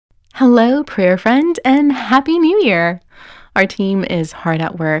Hello, prayer friend, and Happy New Year! Our team is hard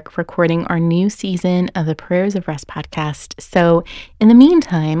at work recording our new season of the Prayers of Rest podcast. So, in the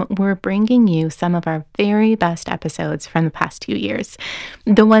meantime, we're bringing you some of our very best episodes from the past 2 years,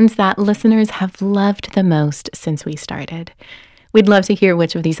 the ones that listeners have loved the most since we started. We'd love to hear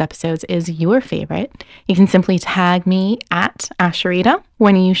which of these episodes is your favorite. You can simply tag me at Asheritah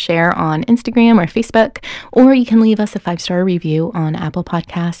when you share on Instagram or Facebook, or you can leave us a 5-star review on Apple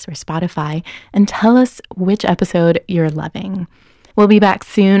Podcasts or Spotify and tell us which episode you're loving. We'll be back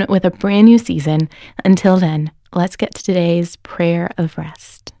soon with a brand new season. Until then, let's get to today's prayer of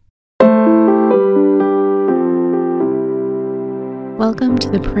rest. Welcome to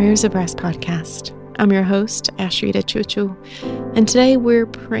the Prayers of Rest podcast. I'm your host, Asheritah Chuchu, and today we're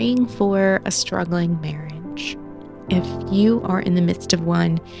praying for a struggling marriage. If you are in the midst of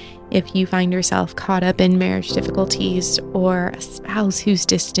one, if you find yourself caught up in marriage difficulties or a spouse who's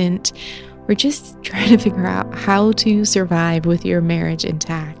distant, or just trying to figure out how to survive with your marriage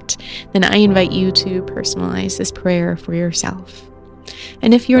intact, then I invite you to personalize this prayer for yourself.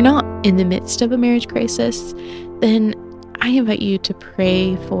 And if you're not in the midst of a marriage crisis, then I invite you to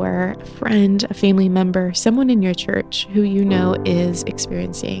pray for a friend, a family member, someone in your church who you know is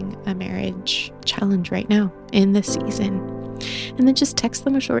experiencing a marriage challenge right now in this season. And then just text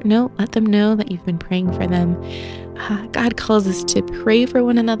them a short note, let them know that you've been praying for them. God calls us to pray for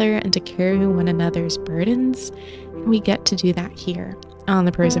one another and to carry one another's burdens. And we get to do that here on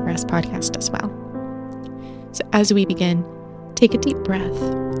the Prayers of Rest podcast as well. So as we begin, take a deep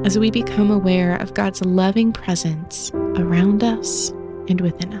breath as we become aware of God's loving presence around us and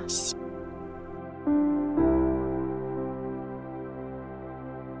within us.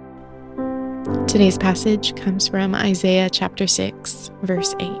 Today's passage comes from Isaiah chapter 6,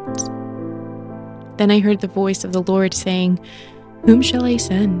 verse 8. Then I heard the voice of the Lord saying, "Whom shall I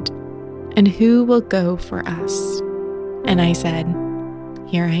send? And who will go for us?" And I said,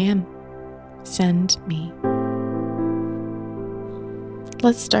 "Here I am. Send me."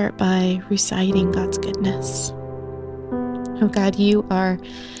 Let's start by reciting God's goodness. Oh God, you are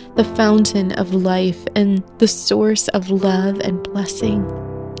the fountain of life and the source of love and blessing.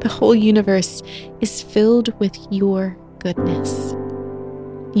 The whole universe is filled with your goodness.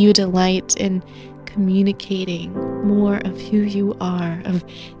 You delight in communicating more of who you are, of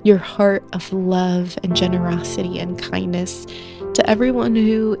your heart of love and generosity and kindness to everyone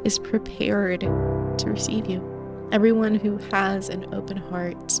who is prepared to receive you. Everyone who has an open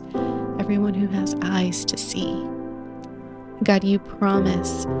heart, everyone who has eyes to see. God, you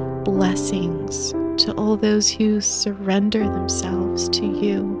promise blessings to all those who surrender themselves to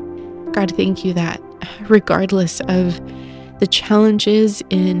you. God, thank you that regardless of the challenges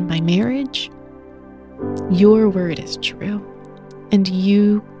in my marriage, your word is true, and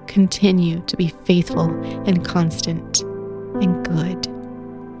you continue to be faithful and constant and good,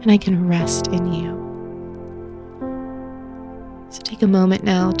 and I can rest in you. So take a moment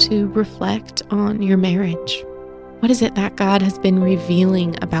now to reflect on your marriage. What is it that God has been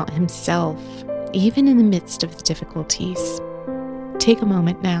revealing about himself, even in the midst of the difficulties? Take a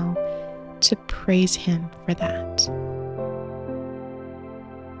moment now to praise him for that.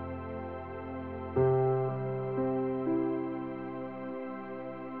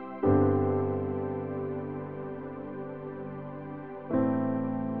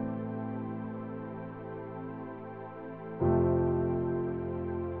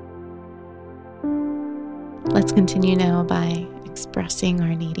 Let's continue now by expressing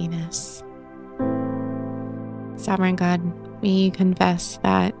our neediness. Sovereign God, we confess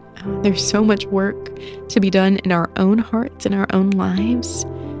that there's so much work to be done in our own hearts and our own lives,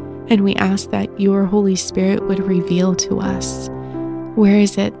 and we ask that your Holy Spirit would reveal to us, where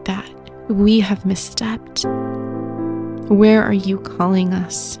is it that we have misstepped? Where are you calling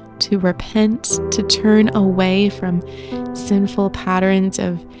us to repent, to turn away from sinful patterns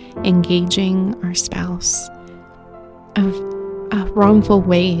of engaging our spouse, of wrongful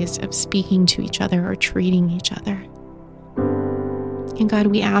ways of speaking to each other or treating each other? And God,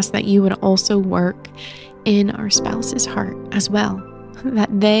 we ask that you would also work in our spouse's heart as well, that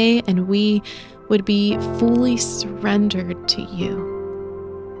they and we would be fully surrendered to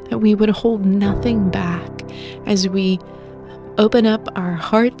you, that we would hold nothing back as we open up our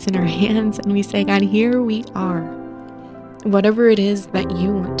hearts and our hands and we say, God, here we are. Whatever it is that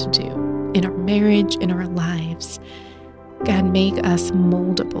you want to do in our marriage, in our lives, God, make us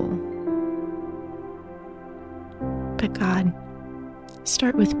moldable. But God,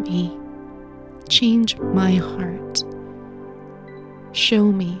 start with me. Change my heart.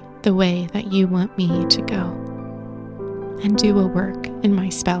 Show me the way that you want me to go. and do a work in my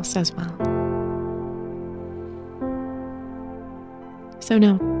spouse as well. So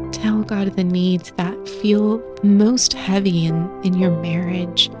now tell God the needs that feel most heavy in your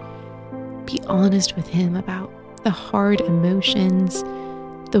marriage. Be honest with Him about the hard emotions,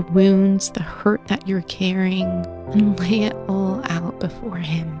 the wounds, the hurt that you're carrying, and lay it all out before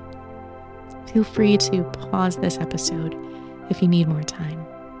Him. Feel free to pause this episode if you need more time.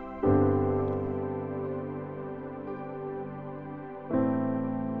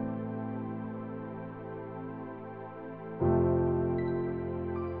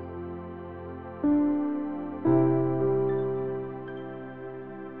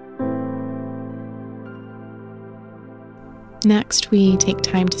 Next, we take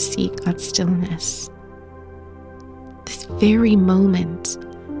time to seek God's stillness. This very moment,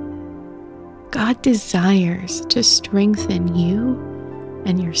 God desires to strengthen you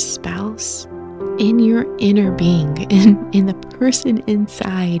and your spouse in your inner being, in the person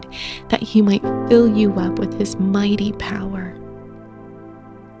inside, that He might fill you up with His mighty power.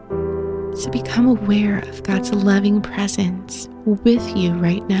 So become aware of God's loving presence with you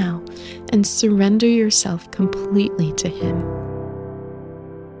right now and surrender yourself completely to Him.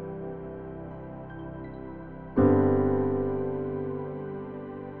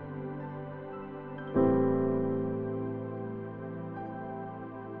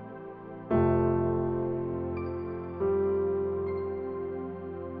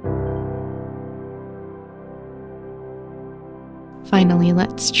 Finally,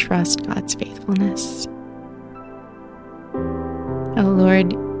 let's trust God's faithfulness. Oh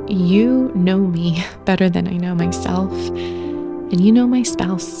Lord, you know me better than I know myself, and you know my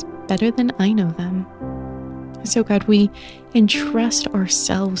spouse better than I know them. So God, we entrust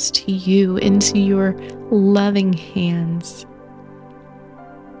ourselves to you, into your loving hands.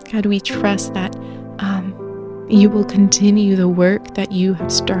 God, we trust that you will continue the work that you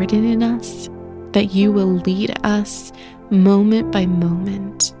have started in us, that you will lead us moment by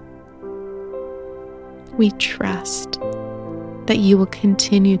moment. We trust that you will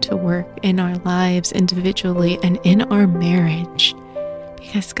continue to work in our lives individually and in our marriage.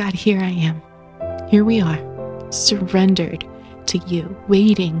 Because God, here I am. Here we are, surrendered to you,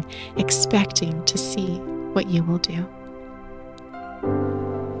 waiting, expecting to see what you will do.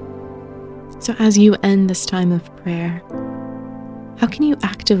 So as you end this time of prayer, how can you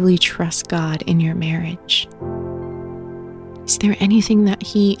actively trust God in your marriage? Is there anything that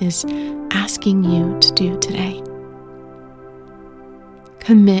He is asking you to do today?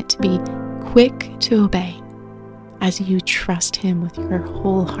 Commit to be quick to obey as you trust Him with your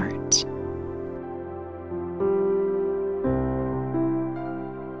whole heart.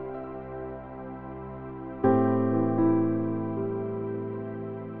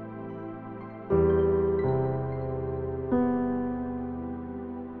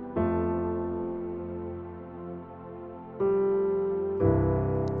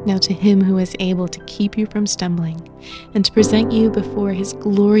 Now to Him who is able to keep you from stumbling and to present you before His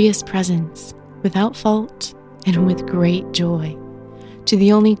glorious presence without fault and with great joy, to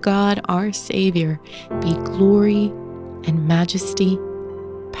the only God, our Savior, be glory and majesty,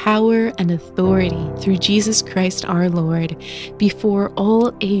 power and authority through Jesus Christ our Lord, before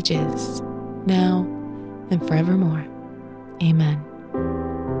all ages, now and forevermore. Amen.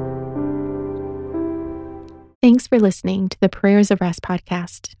 Thanks for listening to the Prayers of Rest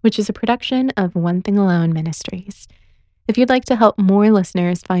podcast, which is a production of One Thing Alone Ministries. If you'd like to help more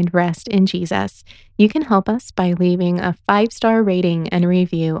listeners find rest in Jesus, you can help us by leaving a 5-star rating and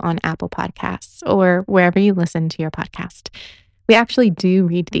review on Apple Podcasts or wherever you listen to your podcast. We actually do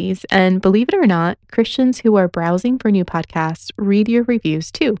read these, and believe it or not, Christians who are browsing for new podcasts read your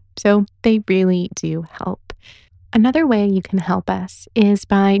reviews too, so they really do help. Another way you can help us is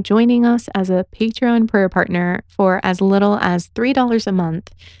by joining us as a Patreon prayer partner for as little as $3 a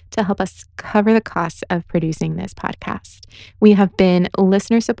month to help us cover the costs of producing this podcast. We have been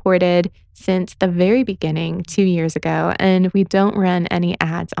listener supported since the very beginning 2 years ago, and we don't run any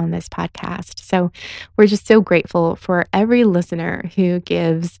ads on this podcast. So we're just so grateful for every listener who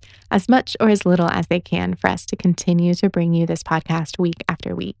gives as much or as little as they can for us to continue to bring you this podcast week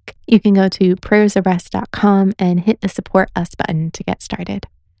after week. You can go to prayersofrest.com and hit the support us button to get started.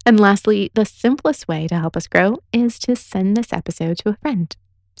 And lastly, the simplest way to help us grow is to send this episode to a friend.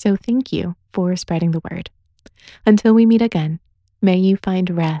 So thank you for spreading the word. Until we meet again, may you find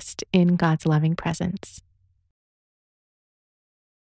rest in God's loving presence.